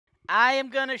I am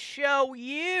going to show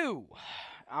you,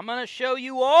 I'm going to show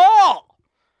you all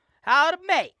how to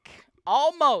make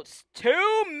almost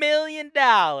 $2 million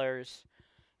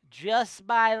just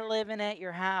by living at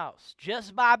your house,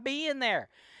 just by being there,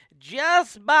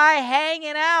 just by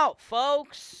hanging out,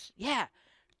 folks. Yeah,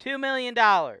 $2 million.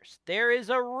 There is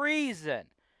a reason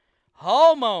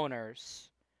homeowners,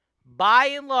 by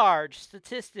and large,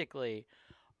 statistically,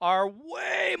 are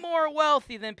way more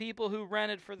wealthy than people who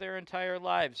rented for their entire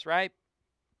lives, right?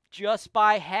 Just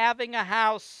by having a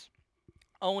house,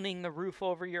 owning the roof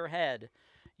over your head,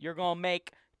 you're going to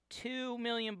make $2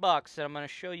 million bucks, and I'm going to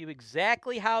show you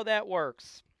exactly how that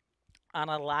works on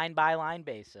a line-by-line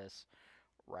basis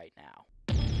right now.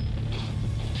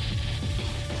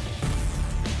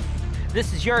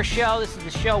 This is your show. This is the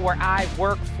show where I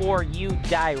work for you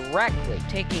directly,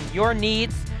 taking your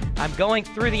needs. I'm going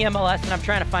through the MLS, and I'm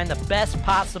trying to find the best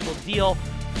possible deal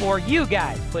for you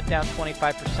guys. Put down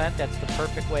 25%. That's the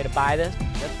perfect way to buy this.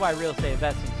 That's why real estate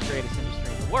investing is the greatest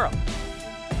industry in the world.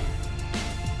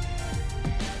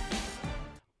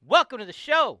 Welcome to the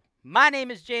show. My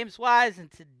name is James Wise, and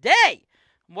today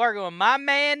I'm working with my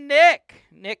man Nick.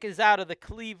 Nick is out of the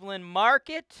Cleveland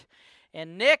market,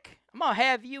 and Nick, I'm going to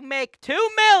have you make $2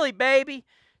 million, baby.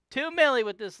 $2 million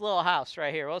with this little house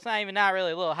right here. Well, it's not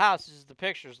really a little house. It's just the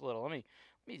picture's little. Let me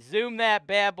zoom that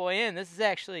bad boy in. This is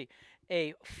actually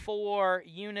a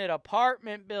 4-unit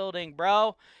apartment building,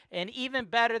 bro. And even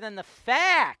better than the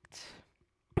fact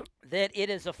that it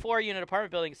is a 4-unit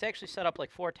apartment building, it's actually set up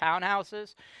like 4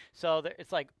 townhouses. So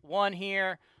it's like one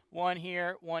here, one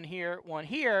here, one here, one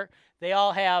here. They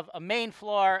all have a main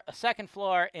floor, a second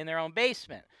floor, and their own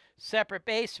basement. Separate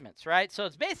basements, right? So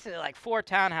it's basically like 4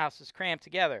 townhouses crammed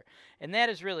together, and that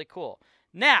is really cool.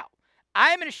 Now,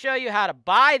 I'm going to show you how to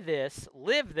buy this,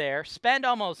 live there, spend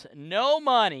almost no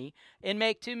money, and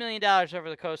make $2 million over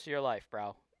the course of your life,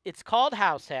 bro. It's called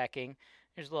house hacking.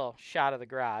 Here's a little shot of the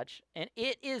garage, and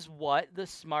it is what the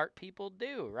smart people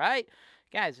do, right?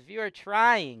 Guys, if you are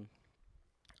trying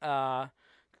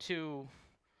to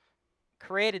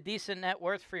create a decent net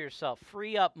worth for yourself,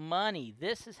 free up money,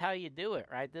 this is how you do it,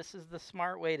 right? This is the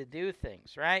smart way to do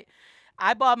things, right?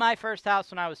 I bought my first house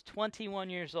when I was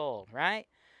 21 years old, right?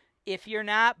 If you're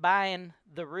not buying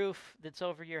the roof that's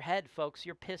over your head, folks,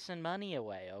 you're pissing money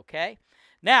away, okay?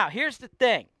 Now, here's the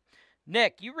thing.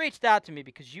 Nick, you reached out to me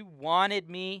because you wanted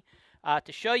me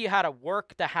to show you how to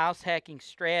work the house hacking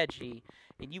strategy,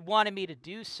 and you wanted me to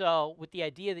do so with the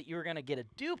idea that you were going to get a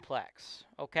duplex,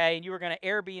 okay, and you were going to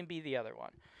Airbnb the other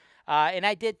one. And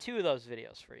I did 2 of those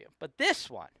videos for you. But this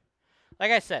one,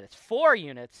 like I said, it's 4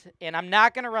 units, and I'm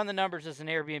not going to run the numbers as an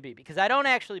Airbnb because I don't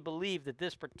actually believe that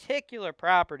this particular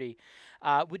property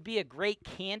would be a great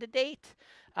candidate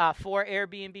for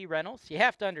Airbnb rentals. You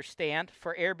have to understand,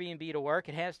 for Airbnb to work,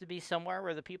 it has to be somewhere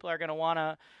where the people are going to want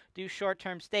to do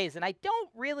short-term stays. And I don't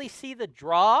really see the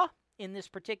draw in this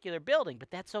particular building, but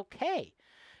that's okay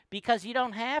because you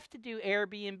don't have to do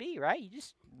Airbnb, right? You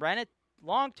just rent it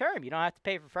long-term. You don't have to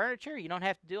pay for furniture. You don't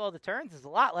have to do all the turns. There's a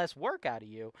lot less work out of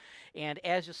you. And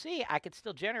as you'll see, I could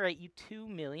still generate you $2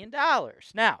 million.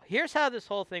 Now, here's how this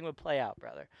whole thing would play out,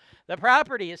 brother. The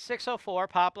property is 604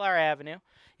 Poplar Avenue.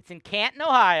 It's in Canton,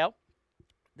 Ohio.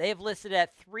 They have listed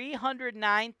at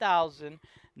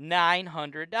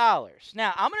 $309,900.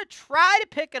 Now, I'm going to try to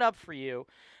pick it up for you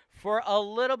for a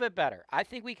little bit better. I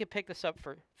think we could pick this up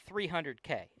for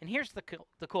 $300K. And here's the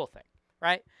cool thing,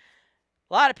 right?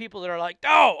 A lot of people that are like,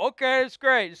 oh, okay, it's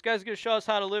great. This guy's going to show us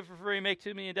how to live for free and make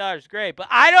 $2 million. Great. But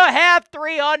I don't have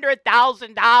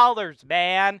 $300,000,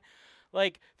 man.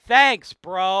 Like, thanks,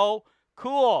 bro.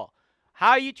 Cool.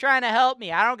 How are you trying to help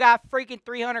me? I don't got freaking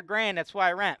 $300 grand. That's why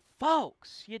I rent.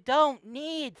 Folks, you don't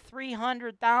need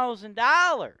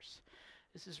 $300,000.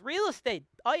 This is real estate.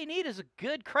 All you need is a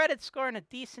good credit score and a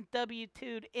decent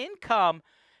W-2 income,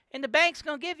 and the bank's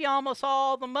going to give you almost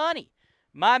all the money.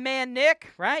 My man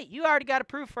Nick, right, you already got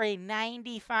approved for a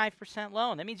 95%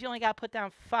 loan. That means you only got to put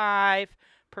down 5%.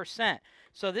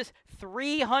 So this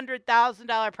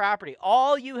 $300,000 property,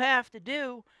 all you have to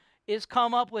do is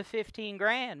come up with 15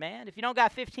 grand, man. If you don't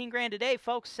got 15 grand today,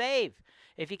 folks, save.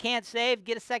 If you can't save,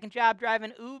 get a second job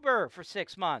driving Uber for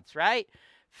 6 months, right?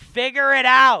 Figure it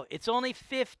out. It's only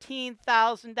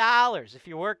 $15,000. If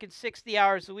you're working 60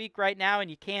 hours a week right now and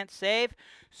you can't save,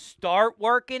 start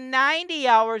working 90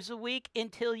 hours a week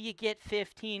until you get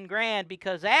 15 grand,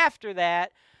 because after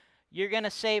that, you're going to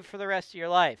save for the rest of your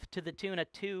life to the tune of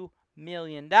 $2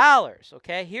 million.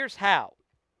 Okay, here's how.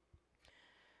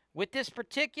 With this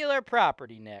particular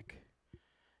property, Nick,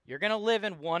 you're going to live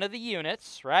in one of the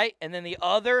units, right? And then the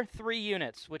other 3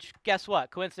 units, which guess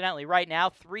what? Coincidentally, right now,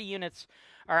 3 units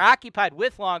are occupied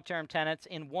with long-term tenants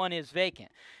and 1 is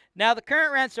vacant. Now, the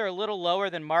current rents are a little lower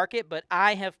than market, but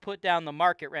I have put down the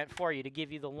market rent for you to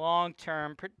give you the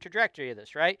long-term trajectory of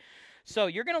this, right? So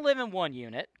you're going to live in 1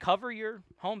 unit, cover your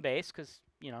home base because,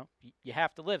 you know, you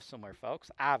have to live somewhere, folks,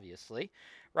 obviously,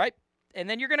 right? And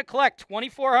then you're going to collect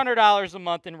 $2,400 a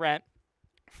month in rent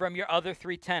from your other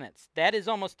 3 tenants. That is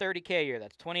almost $30K a year.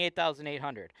 That's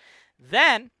 $28,800.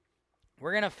 Then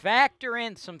we're going to factor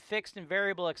in some fixed and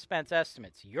variable expense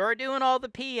estimates. You're doing all the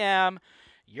PM.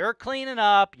 You're cleaning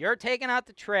up, you're taking out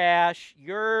the trash,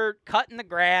 you're cutting the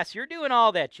grass, you're doing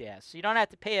all that jazz. So you don't have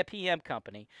to pay a PM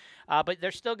company. But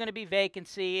there's still going to be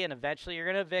vacancy, and eventually you're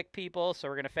going to evict people, so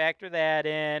we're going to factor that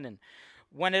in. And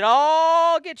when it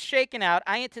all gets shaken out,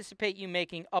 I anticipate you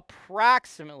making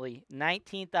approximately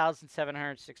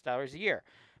 $19,706 a year.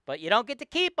 But you don't get to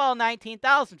keep all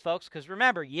 $19,000, folks, because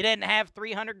remember, you didn't have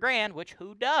 $300,000, which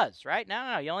who does, right?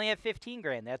 No, you only have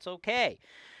 $15,000. That's okay.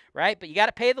 Right? But you got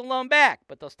to pay the loan back.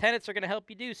 But those tenants are going to help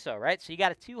you do so, right? So you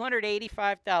got a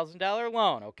 $285,000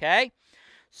 loan, okay?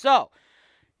 So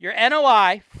your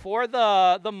NOI for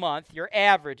the month, your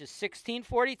average is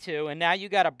 $1,642, and now you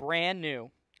got a brand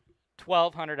new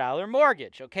 $1,200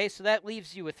 mortgage, okay? So that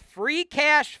leaves you with free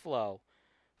cash flow,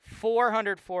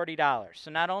 $440.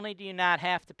 So not only do you not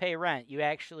have to pay rent, you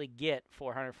actually get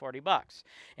 $440.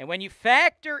 And when you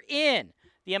factor in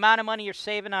the amount of money you're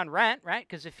saving on rent, right?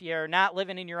 Because if you're not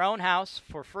living in your own house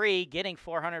for free, getting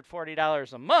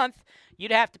 $440 a month,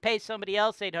 you'd have to pay somebody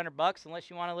else $800 unless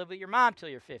you want to live with your mom till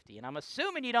you're 50. And I'm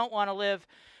assuming you don't want to live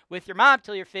with your mom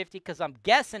till you're 50 because I'm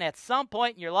guessing at some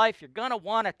point in your life you're going to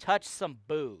want to touch some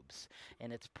boobs.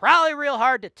 And it's probably real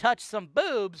hard to touch some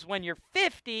boobs when you're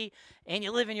 50 and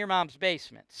you live in your mom's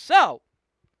basement. So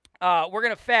we're going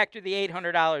to factor the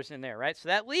 $800 in there, right? So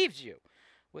that leaves you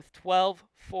with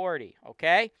 $1,240,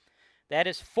 okay? That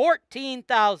is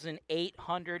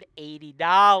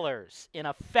 $14,880 in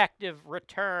effective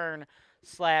return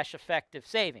 / effective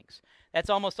savings. That's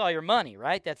almost all your money,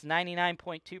 right? That's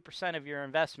 99.2% of your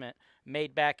investment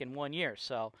made back in 1 year.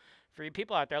 So for you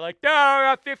people out there like, no,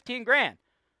 I got $15,000.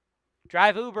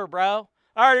 Drive Uber, bro.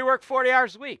 I already work 40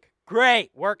 hours a week.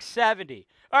 Great, work 70.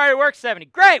 All right, work 70.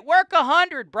 Great, work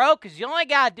 100, bro, because you only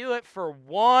got to do it for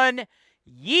 1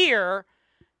 year.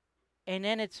 And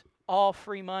then it's all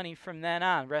free money from then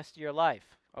on, rest of your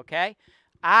life, okay?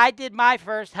 I did my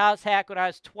first house hack when I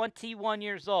was 21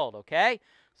 years old, okay?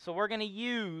 So we're going to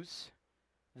use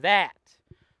that.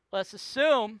 Let's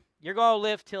assume you're going to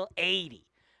live till 80.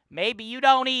 Maybe you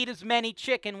don't eat as many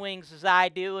chicken wings as I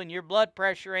do, and your blood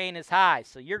pressure ain't as high,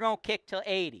 so you're going to kick till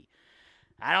 80.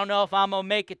 I don't know if I'm going to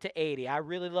make it to 80. I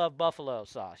really love buffalo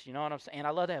sauce, you know what I'm saying? And I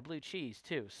love that blue cheese,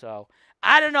 too. So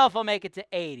I don't know if I'll make it to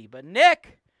 80. But,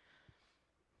 Nick,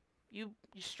 you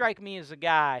strike me as a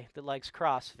guy that likes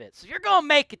CrossFit. So you're going to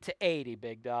make it to 80,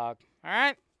 big dog. All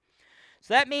right?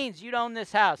 So that means you'd own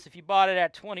this house. If you bought it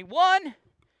at 21,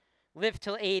 live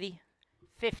till 80,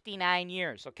 59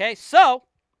 years. Okay? So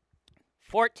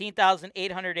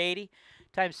 $14,880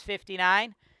 times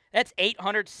 59, that's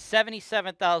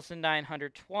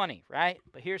 $877,920, right?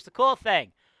 But here's the cool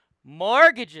thing.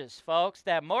 Mortgages, folks.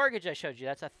 That mortgage I showed you,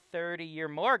 that's a 30-year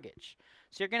mortgage.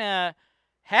 So you're going to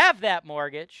have that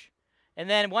mortgage. And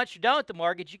then once you're done with the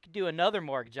mortgage, you can do another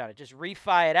mortgage on it. Just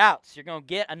refi it out. So you're going to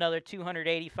get another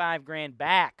 $285,000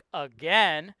 back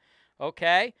again.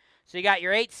 Okay? So you got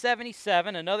your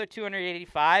 $877, another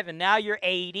 $285, and now you're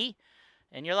 80.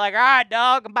 And you're like, all right,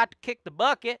 dog, I'm about to kick the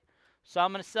bucket. So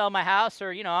I'm going to sell my house,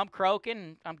 or, you know, I'm croaking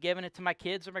and I'm giving it to my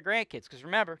kids or my grandkids. Because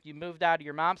remember, you moved out of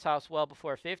your mom's house well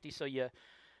before 50, so you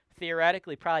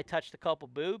theoretically probably touched a couple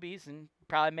boobies and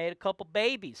probably made a couple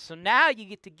babies. So now you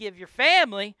get to give your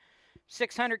family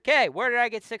 $600K. Where did I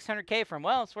get $600K from?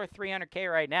 Well, it's worth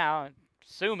 $300K right now.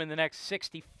 Assume in the next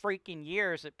 60 freaking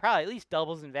years, it probably at least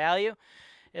doubles in value.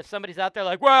 If somebody's out there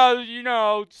like, well, you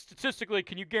know, statistically,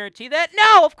 can you guarantee that?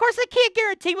 No, of course I can't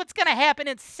guarantee what's going to happen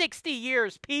in 60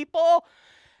 years, people.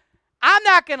 I'm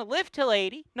not going to live till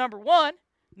 80, number one.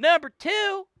 Number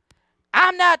two,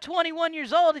 I'm not 21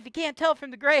 years old, if you can't tell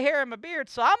from the gray hair in my beard,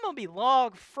 so I'm going to be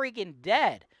long freaking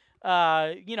dead.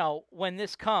 You know, when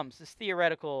this comes, this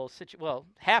theoretical situation, well,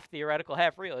 half theoretical,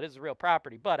 half real. It is a real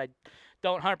property, but I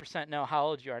don't 100% know how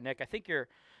old you are, Nick. I think you're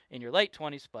in your late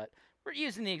 20s, but we're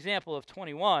using the example of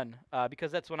 21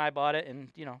 because that's when I bought it, and,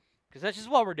 you know, because that's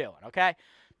just what we're doing, okay?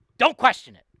 Don't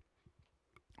question it.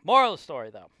 Moral of the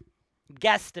story, though,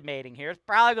 guesstimating here, it's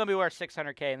probably going to be worth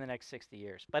 $600K in the next 60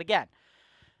 years. But again,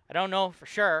 I don't know for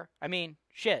sure. I mean,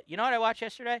 shit, you know what I watched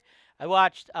yesterday? I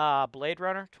watched Blade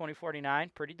Runner 2049,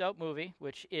 pretty dope movie,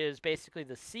 which is basically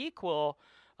the sequel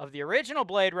of the original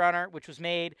Blade Runner, which was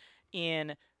made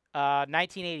in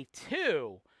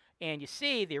 1982. And you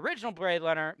see, the original Blade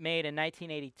Runner made in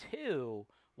 1982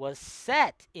 was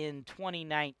set in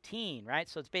 2019, right?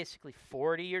 So it's basically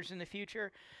 40 years in the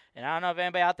future. And I don't know if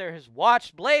anybody out there has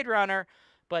watched Blade Runner,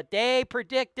 but they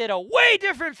predicted a way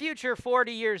different future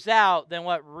 40 years out than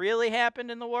what really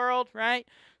happened in the world, right?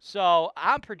 So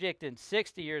I'm predicting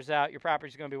 60 years out, your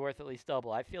property's going to be worth at least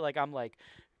double. I feel like I'm like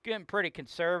getting pretty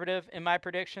conservative in my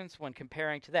predictions when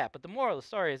comparing to that. But the moral of the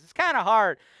story is it's kind of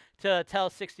hard to tell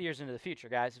 60 years into the future,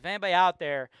 guys. If anybody out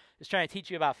there is trying to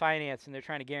teach you about finance and they're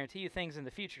trying to guarantee you things in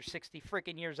the future 60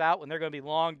 freaking years out when they're going to be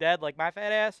long dead like my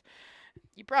fat ass,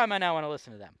 you probably might not want to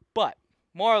listen to them. But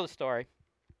moral of the story,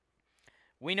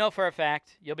 we know for a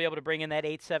fact you'll be able to bring in that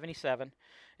 877,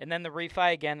 and then the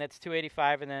refi again, that's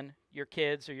 285, and then your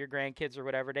kids or your grandkids or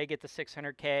whatever, they get the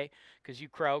 600K because you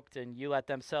croaked and you let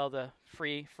them sell the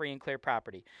free and clear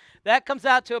property. That comes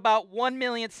out to about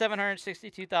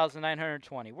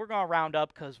 $1,762,920. We're going to round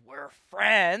up because we're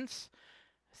friends.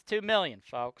 It's $2 million,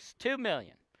 folks. $2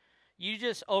 million. You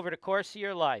just, over the course of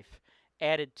your life,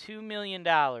 added $2 million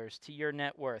to your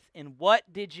net worth. And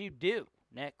what did you do,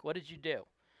 Nick? What did you do?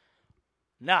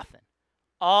 Nothing.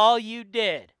 All you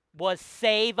did was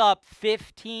save up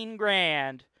 15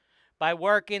 grand by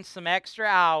working some extra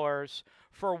hours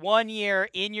for 1 year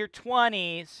in your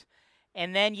 20s,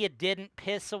 and then you didn't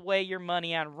piss away your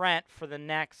money on rent for the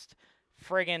next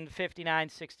friggin' 59,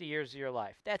 60 years of your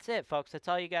life. That's it, folks. That's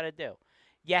all you got to do.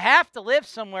 You have to live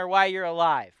somewhere while you're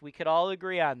alive. We could all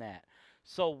agree on that.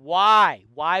 So why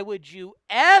would you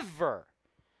ever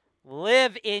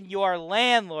live in your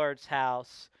landlord's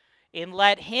house and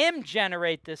let him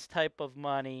generate this type of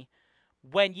money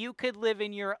when you could live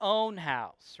in your own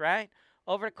house, right?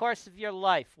 Over the course of your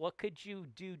life, what could you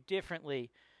do differently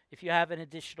if you have an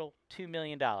additional $2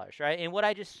 million, right? And what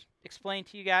I just explained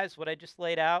to you guys, what I just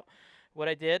laid out, what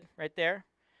I did right there,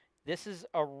 this is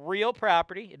a real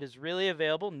property. It is really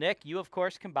available. Nick, you, of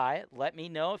course, can buy it. Let me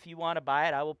know if you want to buy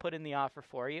it. I will put in the offer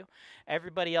for you.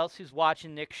 Everybody else who's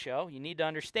watching Nick's show, you need to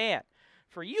understand.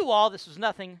 For you all, this was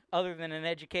nothing other than an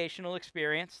educational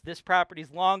experience. This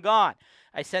property's long gone.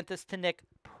 I sent this to Nick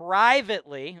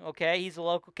privately, okay? He's a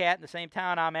local cat in the same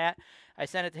town I'm at. I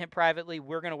sent it to him privately.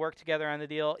 We're going to work together on the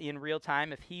deal in real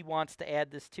time if he wants to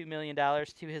add this $2 million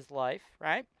to his life,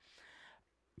 right?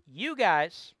 You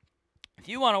guys, if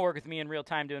you want to work with me in real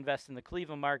time to invest in the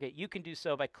Cleveland market, you can do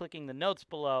so by clicking the notes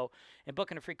below and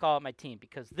booking a free call with my team,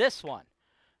 because this one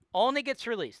only gets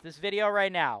released, this video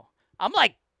right now. I'm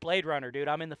like Blade Runner, dude.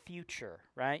 I'm in the future,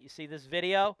 right? You see this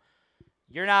video?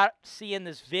 You're not seeing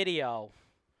this video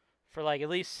for like at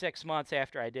least 6 months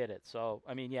after I did it. So,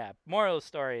 I mean, yeah, moral of the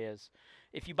story is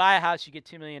if you buy a house, you get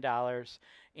 $2 million,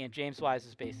 and James Wise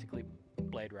is basically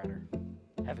Blade Runner.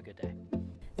 Have a good day.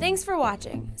 Thanks for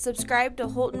watching. Subscribe to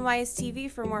HoltonWise TV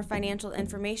for more financial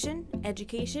information,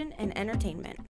 education, and entertainment.